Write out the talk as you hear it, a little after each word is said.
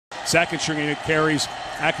second string carries,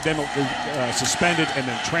 academically suspended and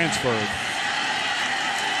then transferred.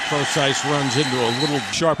 Procise runs into a little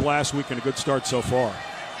sharp last week and a good start so far.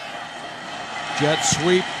 Jet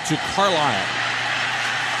sweep to Carlisle.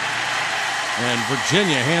 And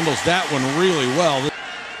Virginia handles that one really well.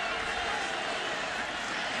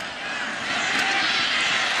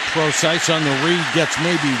 Procise on the read gets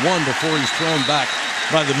maybe one before he's thrown back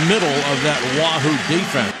by the middle of that Wahoo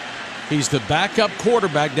defense. He's the backup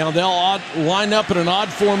quarterback. Now they'll line up in an odd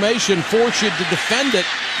formation, force you to defend it.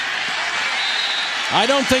 I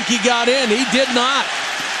don't think he got in. He did not.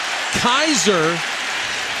 Kaiser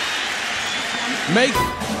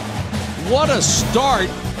what a start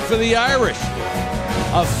for the Irish.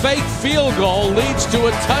 A fake field goal leads to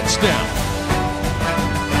a touchdown.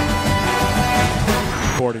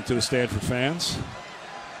 According to the Stanford fans.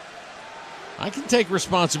 I can take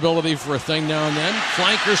responsibility for a thing now and then.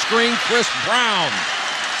 Flanker screen, Chris Brown.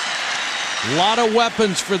 A lot of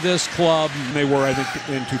weapons for this club. They were, I think,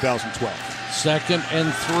 in 2012. 2nd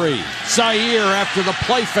and 3. Zaire after the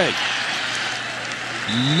play fake.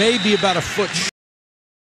 Maybe about a foot.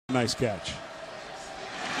 Nice catch.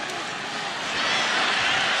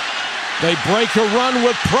 They break a run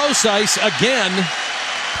with Procise again.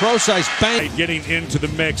 Procise bang. Getting into the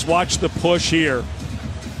mix. Watch the push here.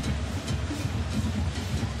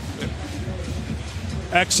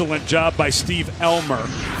 Excellent job by Steve Elmer.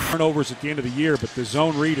 Turnovers at the end of the year, but the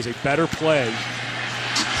zone read is a better play.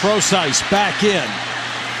 Procise back in.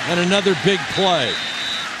 And another big play.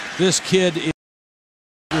 This kid is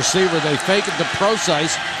receiver. They fake it to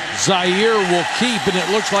Procise. Zaire will keep, and it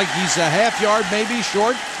looks like he's a half yard, maybe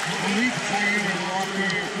short.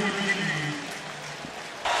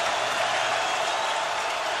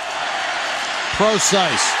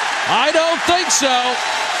 Procise. I don't think so.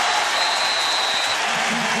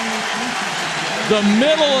 The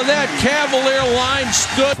middle of that Cavalier line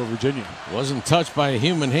stood for Virginia. Wasn't touched by a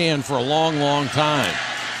human hand for a long, long time.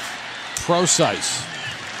 Procise,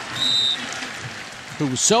 who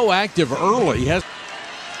was so active early, has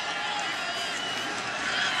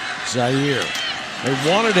Zaire. They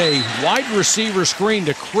wanted a wide receiver screen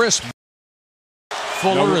to Chris.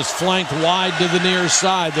 Fuller is flanked wide to the near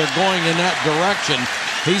side. They're going in that direction.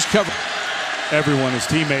 He's covered. Everyone, his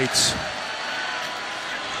teammates.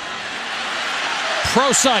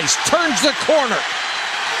 Procise turns the corner.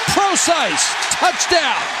 Procise,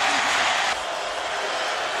 touchdown.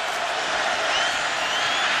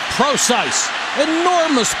 Procise,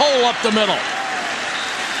 enormous hole up the middle.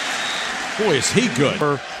 Boy, is he good.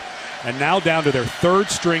 And now down to their 3rd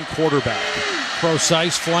string quarterback.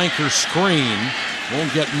 Procise flanker screen.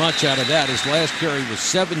 Won't get much out of that. His last carry was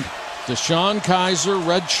 7. Deshaun Kaiser,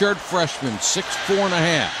 redshirt freshman,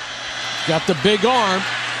 6'4.5". Got the big arm.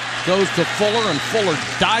 Goes to Fuller, and Fuller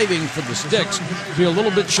diving for the sticks. Be a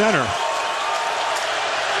little bit center.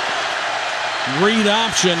 Read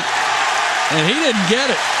option, and he didn't get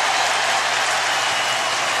it.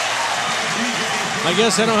 I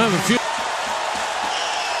guess I don't have a few.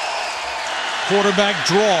 Quarterback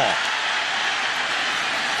draw.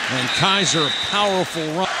 And Kaiser, a powerful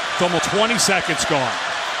run. It's almost 20 seconds gone.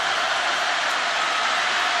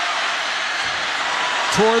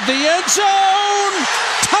 Toward the end zone.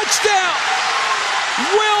 Touchdown.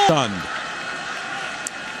 Will done.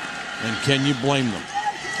 And can you blame them?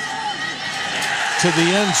 To the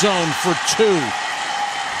end zone for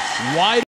 2. Wide.